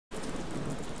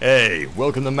Hey,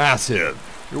 welcome to Massive.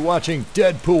 You're watching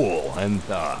Deadpool, and,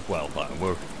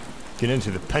 we're getting into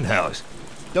the penthouse.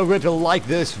 Don't forget to like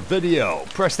this video.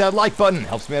 Press that like button,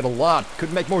 helps me out a lot.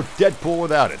 Couldn't make more Deadpool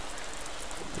without it.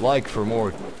 Like for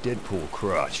more Deadpool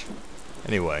crush.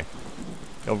 Anyway,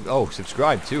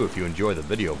 subscribe too if you enjoy the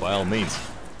video, by all means.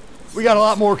 We got a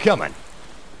lot more coming.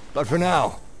 But for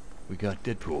now, we got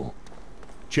Deadpool.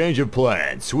 Change of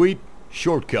plan. Sweet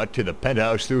shortcut to the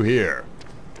penthouse through here.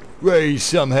 Raise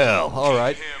some hell.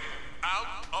 Alright.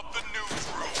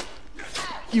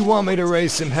 You want me to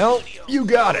raise some hell? You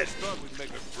got it.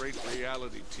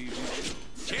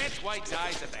 Chance White's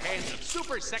eyes at the hands of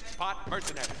super sex pot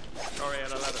mercenary. Story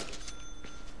at 11.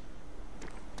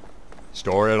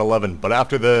 Story at 11, but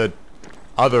after the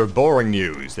other boring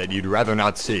news that you'd rather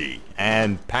not see,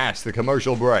 and past the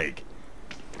commercial break.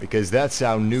 Because that's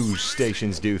how news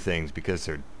stations do things, because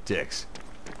they're dicks.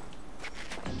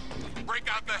 Break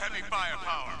out the heavy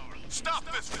firepower. Stop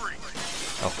this freak.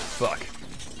 Oh, fuck.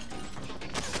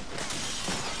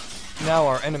 Now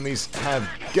our enemies have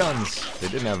guns. They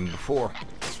didn't have them before.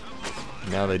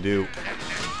 Now they do.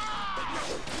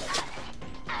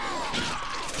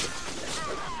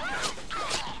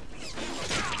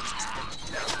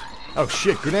 Oh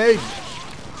shit, grenade!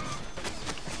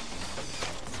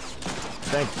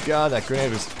 Thank God that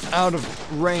grenade was out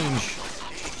of range.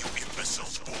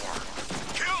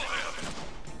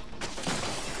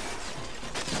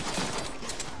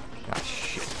 Ah,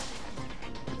 shit.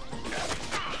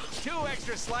 2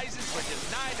 extra slices for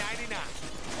just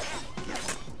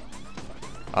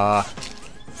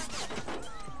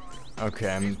 $9.99.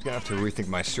 Okay, I'm gonna have to rethink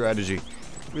my strategy.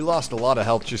 We lost a lot of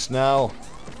health just now.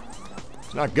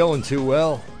 It's not going too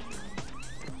well.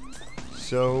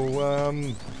 So,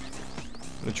 I'm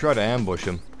gonna try to ambush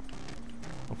him.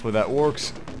 Hopefully that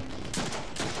works.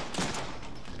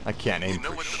 I can't aim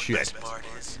for shit.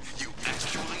 You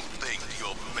actually think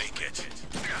you'll make it.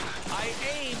 I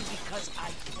aim because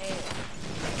I can.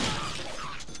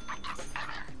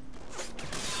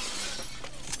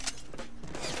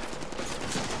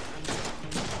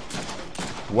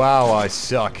 Wow, I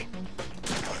suck.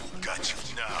 Got you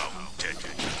now,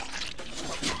 Deadpool.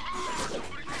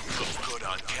 Look good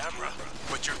on camera,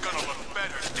 but you're gonna look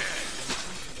better dead.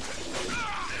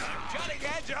 Cutting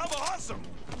edge, I'm awesome.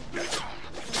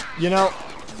 You know,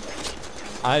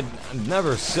 I'd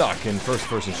never suck in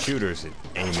first-person shooters at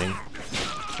aiming,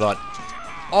 but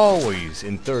always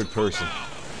in third person.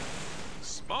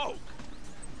 Smoke.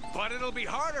 But it'll be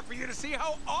harder for you to see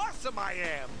how awesome I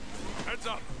am. Heads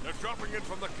up, they're dropping in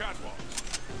from the catwalk.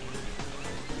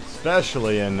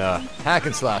 Especially in hack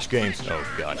and slash games. Oh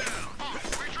god.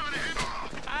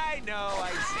 I know,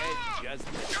 I said just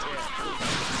the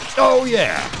tip. Oh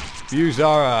yeah! Use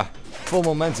our full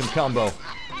momentum combo.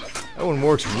 That one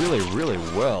works really, really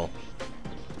well.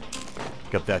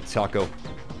 Got that taco.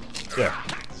 There.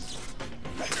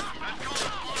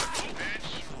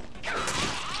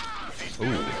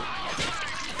 Ooh.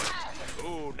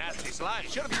 Ooh, nasty slide.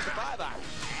 Should have used the bye-bye.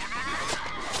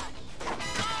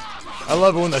 I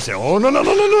love it when they say, oh no no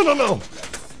no no no no no!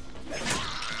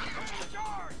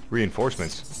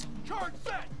 Reinforcements.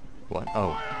 What?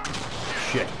 Oh.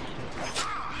 Shit.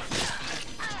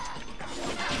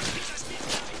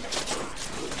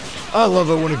 I love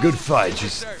it when a good fight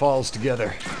just falls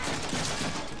together.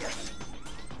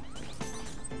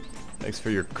 Thanks for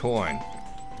your coin.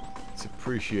 It's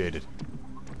appreciated.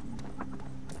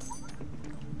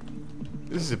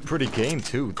 This is a pretty game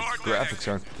too. The graphics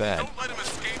aren't bad. Don't let him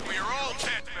escape or you're all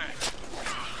dead, man.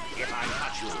 If I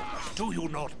touch you, do you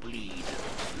not bleed?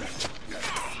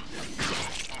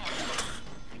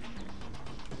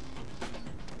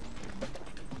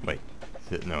 Wait.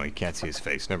 No, you can't see his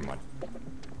face. Never mind.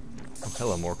 Oh,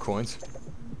 hello, more coins.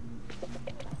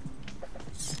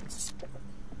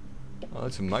 Oh,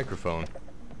 that's a microphone.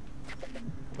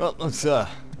 Well, let's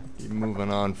keep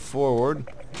moving on forward.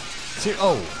 See,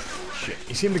 oh, shit.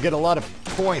 You seem to get a lot of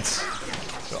points.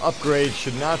 So upgrade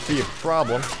should not be a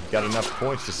problem. Got enough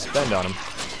points to spend on them.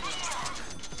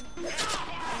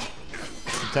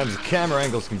 Sometimes the camera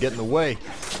angles can get in the way.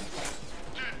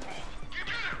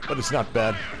 But it's not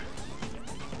bad.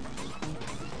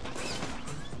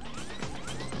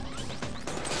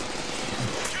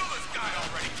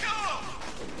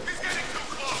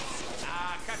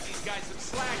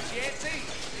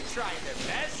 Trying their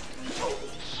best.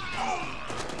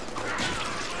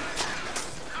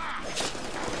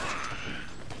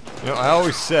 You know, I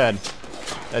always said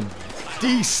that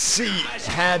DC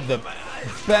had the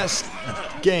best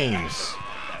games,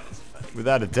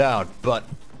 without a doubt, but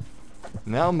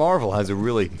now Marvel has a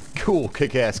really cool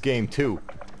kick-ass game too.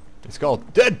 It's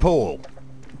called Deadpool.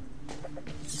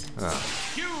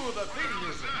 Cue the theme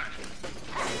music.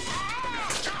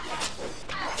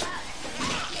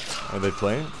 Are they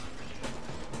playing it?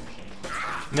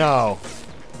 No.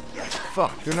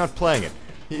 Fuck, they're not playing it.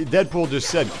 Deadpool just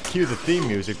said cue the theme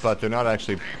music, but they're not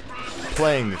actually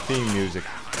playing the theme music.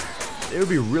 It would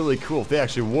be really cool if they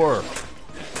actually were.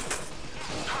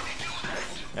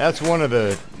 That's one of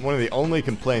the only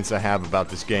complaints I have about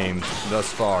this game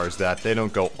thus far, is that they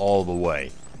don't go all the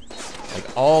way.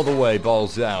 Like all the way,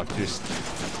 balls out, just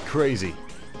crazy.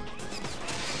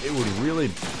 It would really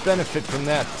benefit from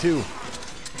that too.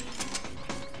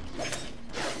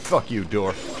 Fuck you,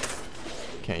 door.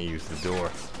 Can't use the door.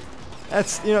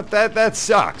 That's, you know, that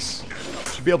sucks.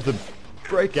 Should be able to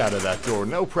break out of that door,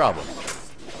 no problem.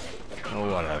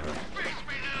 Oh, whatever.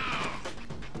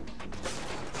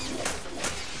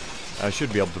 I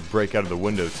should be able to break out of the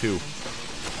window too.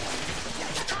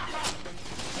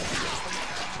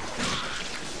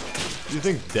 Do you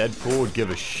think Deadpool would give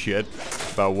a shit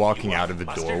about walking out of the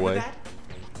doorway?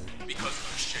 Because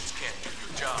you shits can't do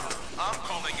your job. I'm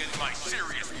calling in my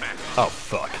serious backup. Oh,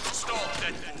 fuck. Stall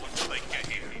Deadpool until they get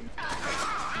here.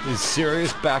 Is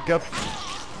serious backup?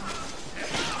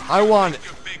 I want...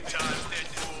 You're big time,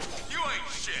 Deadpool. You ain't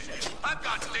shit. I've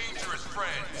got dangerous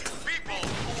friends. People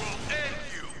who will end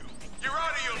you. You're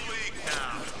out of your league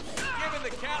now. Given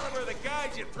the caliber of the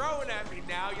guys you're throwing at me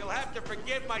now, you'll have to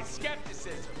forgive my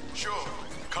skepticism. Sure.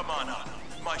 Come on up.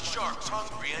 My shark's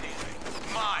hungry anyway.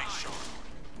 My shark.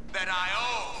 That I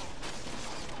own.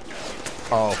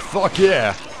 Oh, fuck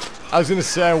yeah. I was gonna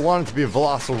say I want it to be a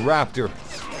velociraptor.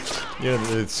 You know,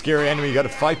 the scary enemy you gotta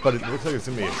fight, but it looks like it's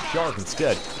gonna be a shark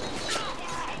instead.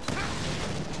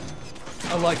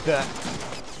 I like that.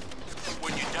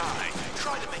 When you die,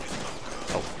 try to make it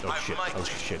look good. Oh shit, I might oh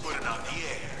let you shit. put it on the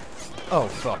air. Oh,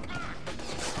 fuck.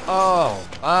 Oh,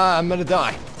 I'm gonna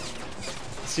die.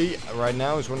 See, right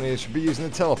now is when I should be using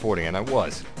the teleporting, and I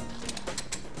was.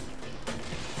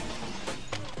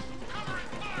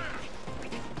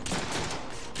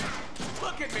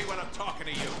 Look at me when I'm talking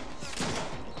to you.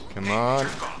 Come on.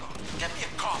 Get me a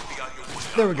coffee on your way.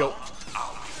 There we go.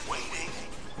 I'll be waiting.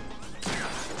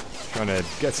 Trying to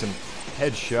get some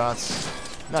headshots.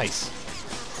 Nice.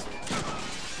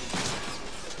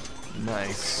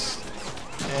 Nice.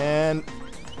 And...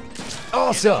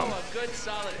 awesome! A good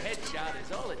solid headshot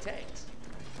is all it takes.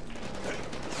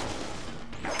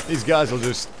 These guys will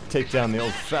just take down the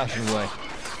old-fashioned way.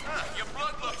 Your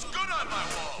blood looks good on my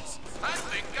walls. I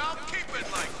think I'll keep it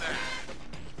like that.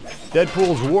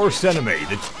 Deadpool's worst enemy,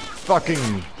 the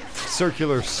fucking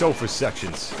circular sofa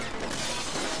sections.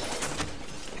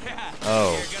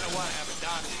 Oh. You're gonna want to have a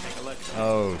doctor take a look at that.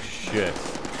 Oh, shit.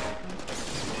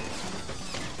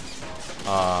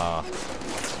 You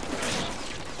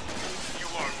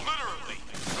are literally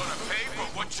gonna pay for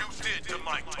what you did to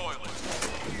my toilet.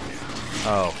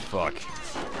 Oh, fuck.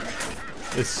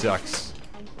 This sucks.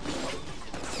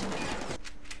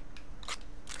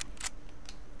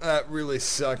 That really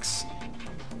sucks.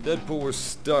 Deadpool was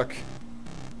stuck.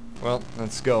 Well,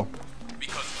 let's go.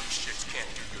 Because you shits can't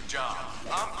do your job.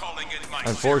 I'm calling in my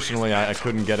Unfortunately, I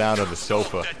couldn't get out of the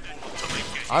sofa.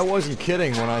 I wasn't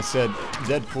kidding when I said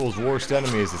Deadpool's worst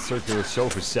enemy is the circular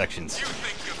sofa sections.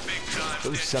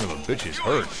 Those son of a bitches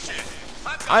hurt.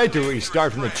 I had to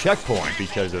restart from the checkpoint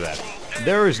because of that.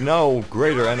 There is no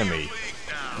greater enemy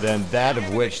than that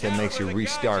of which that makes you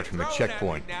restart from a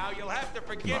checkpoint. Now you'll have to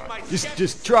forgive Come my on.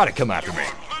 Just try to come after me.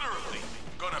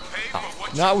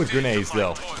 Not with grenades,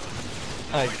 though.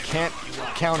 I can't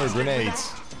counter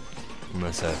grenades.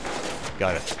 Unless I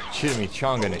got a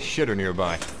chimichanga and a shitter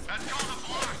nearby.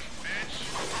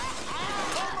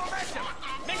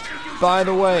 By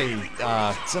the way,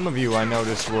 some of you I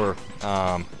noticed were,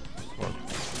 or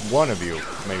one of you,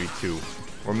 maybe two,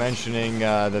 were mentioning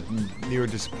that you were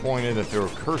disappointed that there were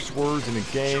curse words in the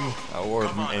game, or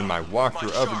in my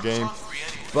walkthrough of the game.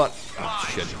 But, oh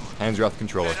shit, hands are off the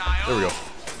controller. There we go.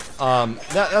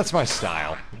 That's my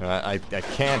style. I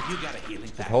can't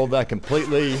hold that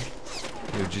completely.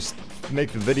 It would just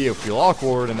make the video feel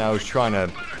awkward, and I was trying to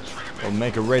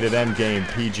make a rated M game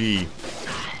PG.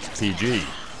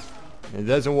 It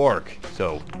doesn't work,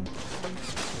 so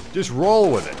just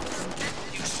roll with it.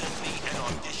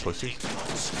 Pussies.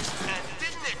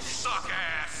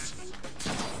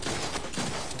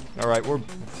 Alright, we're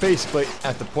basically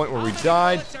at the point where we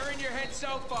died.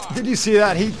 Did you see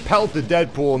that? He pelted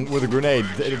Deadpool with a grenade.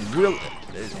 It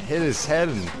hit his head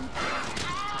and...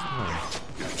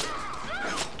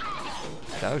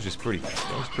 That was just pretty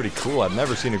cool. I've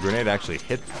never seen a grenade actually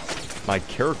hit my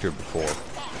character before.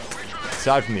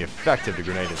 Aside from the effect of the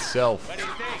grenade itself.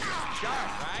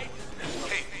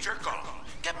 Hey, jerk off.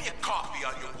 Get me a coffee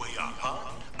on your way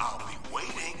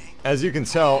As you can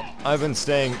tell, I've been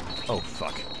staying... Oh,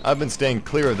 fuck. I've been staying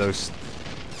clear of those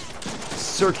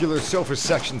circular sofa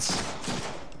sections.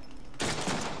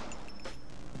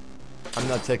 I'm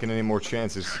not taking any more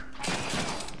chances.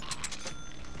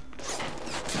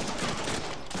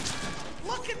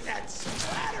 Look at that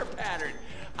splatter pattern.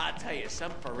 I'll tell you,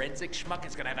 some forensic schmuck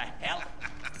is gonna have a hell.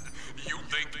 You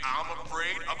think I'm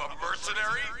afraid of a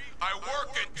mercenary? I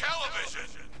work in television.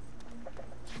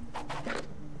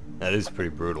 That is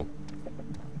pretty brutal.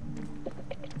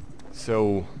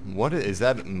 So, what is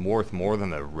that worth more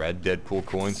than the red Deadpool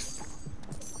coins?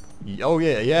 Oh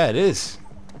yeah, it is.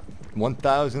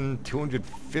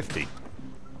 1,250.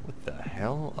 What the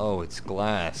hell? Oh, it's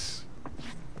glass.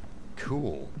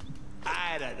 Cool.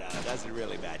 I don't know. It doesn't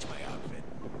really match my outfit.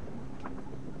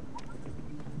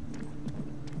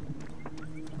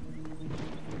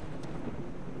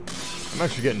 I'm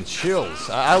actually getting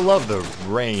chills. I love the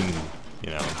rain,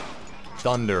 you know,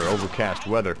 thunder, overcast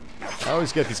weather. I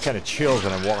always get these kind of chills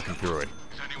when I'm walking through it.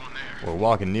 Or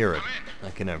walking near it.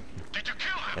 Like in a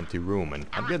empty room, and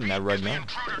I'm getting that right now.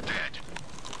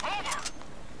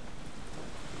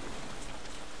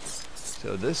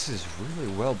 So this is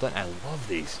really well done. I love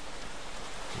these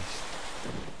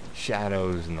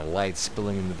shadows and the light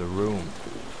spilling into the room.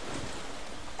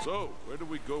 So, where do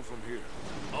we go from here?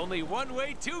 Only one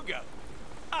way to go.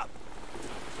 Up.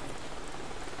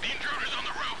 The intruder's on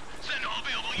the roof. Send all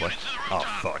available What? units to the Oh,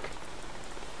 rooftop. fuck.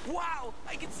 Wow,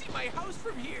 I can see my house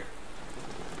from here.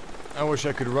 I wish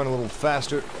I could run a little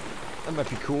faster. That might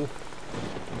be cool.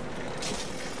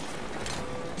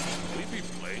 We be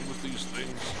playing with these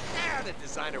things? Yeah, the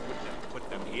designer wouldn't have put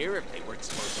them here if they weren't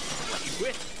supposed to be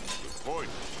played with. Good point.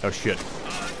 Oh, shit.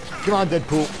 Come on,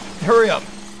 Deadpool. Hurry up.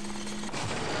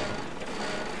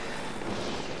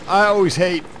 I always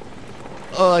hate,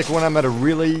 like, when I'm at a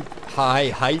really high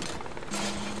height.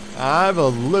 I have a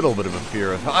little bit of a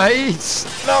fear of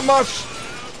heights. Not much.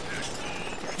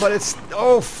 But it's...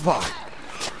 Oh, fuck.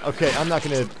 Okay, I'm not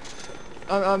gonna...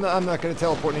 I'm not gonna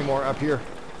teleport anymore up here.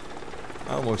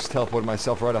 I almost teleported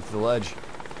myself right off the ledge.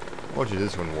 How much is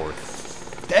this one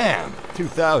worth? Damn!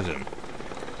 2,000.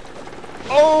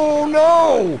 Oh,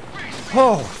 no!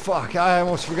 Oh, fuck. I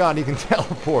almost forgot he can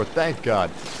teleport. Thank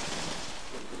God.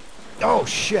 Oh,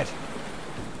 shit.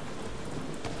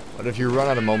 What if you run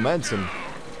out of momentum?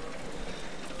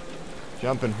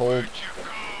 Jump and hold.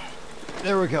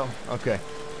 There we go. Okay.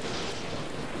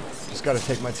 Just gotta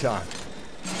take my time.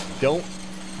 Don't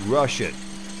rush it.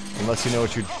 Unless you know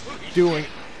what you're doing.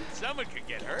 Someone could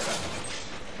get hurt.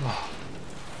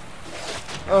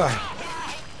 Alright.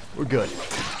 We're good.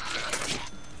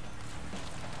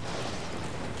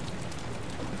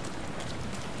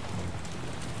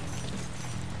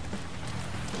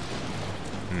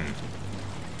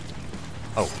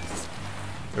 Oh.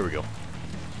 Here we go.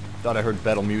 Thought I heard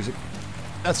battle music.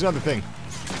 That's another thing.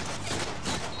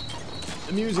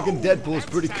 The music in Deadpool is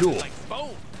pretty cool.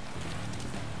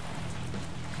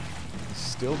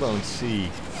 Still don't see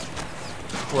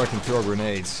where I can throw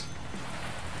grenades.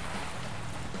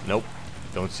 Nope.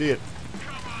 Don't see it.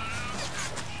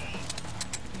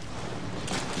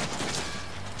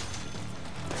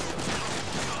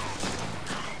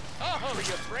 Oh,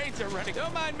 your brains are running.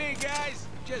 Don't mind me, guys.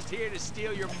 Just here to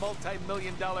steal your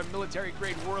multi-million-dollar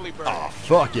military-grade whirlybird. Oh,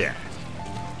 fuck yeah.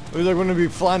 Looks like we're gonna be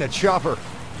flying a chopper.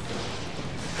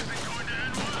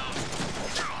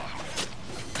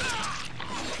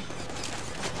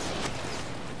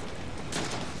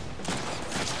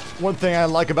 One thing I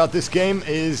like about this game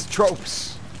is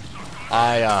tropes.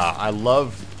 I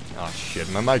love... Oh shit,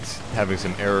 my mic's having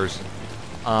some errors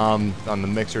on the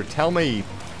mixer. Tell me,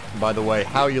 by the way,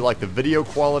 how you like the video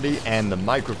quality and the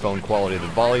microphone quality, the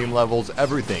volume levels,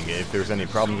 everything, if there's any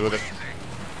problems with it.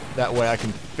 That way I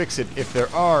can fix it if there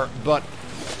are, but...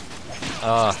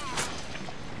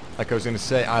 like I was gonna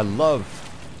say, I love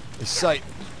the site,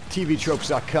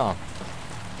 tvtropes.com.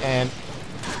 And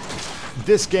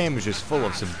this game is just full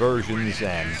of subversions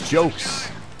and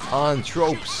jokes on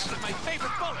tropes. My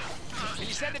favorite bullet. Can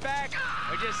you send it back?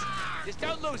 Or just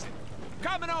don't lose it.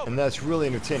 Coming over. And that's really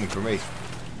entertaining for me.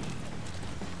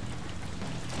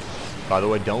 By the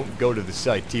way, don't go to the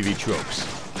site TV Tropes.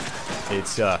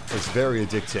 It's very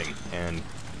addicting, and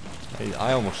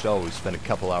I almost always spend a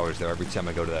couple hours there every time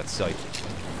I go to that site.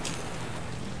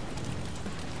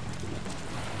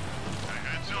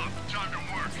 Heads up, time to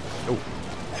work. Oh.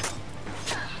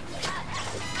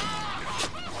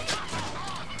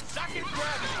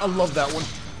 I love that one.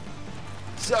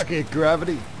 Suck it,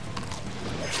 gravity.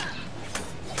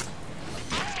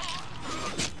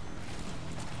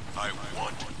 I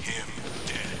want him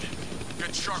dead.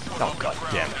 Get sharp Oh, God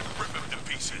damn it. and rip him to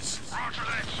pieces. pieces. Roger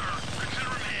that, sir. Consider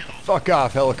him handled. Fuck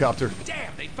off, helicopter.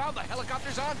 Damn, they found the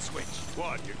helicopter's on switch.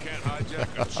 What, you can't hijack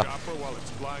a chopper while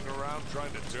it's flying around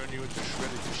trying to turn you into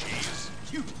shredded cheese?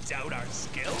 You doubt our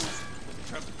skills?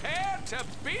 Prepare to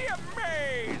be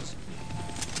amazed!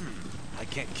 I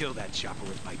can't kill that chopper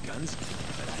with my guns,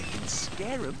 but I can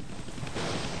scare him.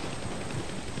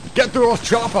 Get through a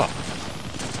chopper!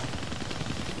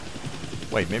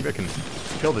 Wait, maybe I can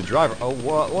kill the driver. Oh,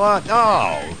 what?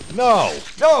 No! No!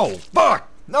 No! Fuck!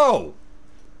 No!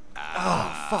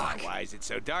 Ah, fuck. Why is it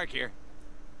so dark here?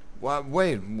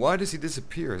 Wait, why does he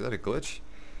disappear? Is that a glitch?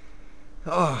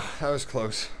 Oh, that was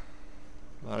close.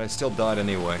 But I still died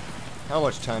anyway. How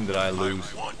much time did I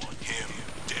lose? I want him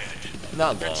dead.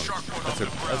 Not long.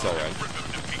 That's alright.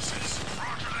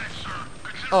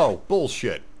 Oh,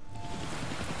 bullshit.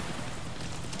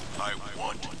 I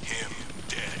want him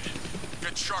dead.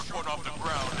 Get Shark One off the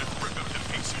ground and rip him to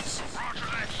pieces. Roger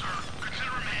that, sir. Consider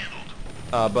him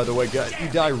handled. By the way, guys, you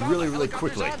die really, really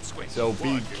quickly. So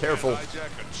be careful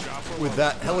with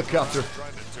that helicopter.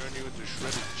 Trying to turn you into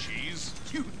shredded cheese?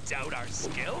 You doubt our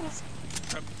skills?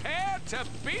 Prepare to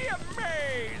be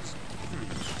amazed!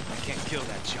 I can't kill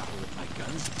that chopper with my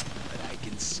guns, but I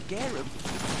can scare him.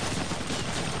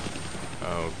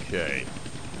 Okay.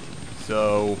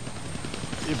 So,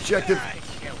 the objective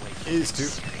is to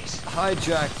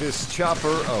hijack this chopper.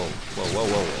 Oh,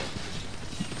 whoa.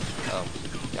 Oh,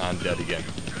 I'm dead again.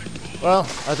 Well,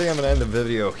 I think I'm going to end the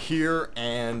video here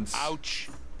and... Ouch.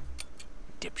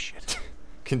 Dipshit.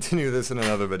 Continue this in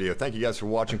another video. Thank you guys for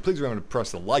watching. Please remember to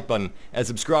press the like button and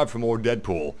subscribe for more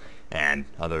Deadpool and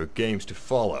other games to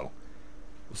follow.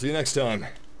 We'll see you next time.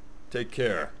 Take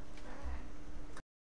care.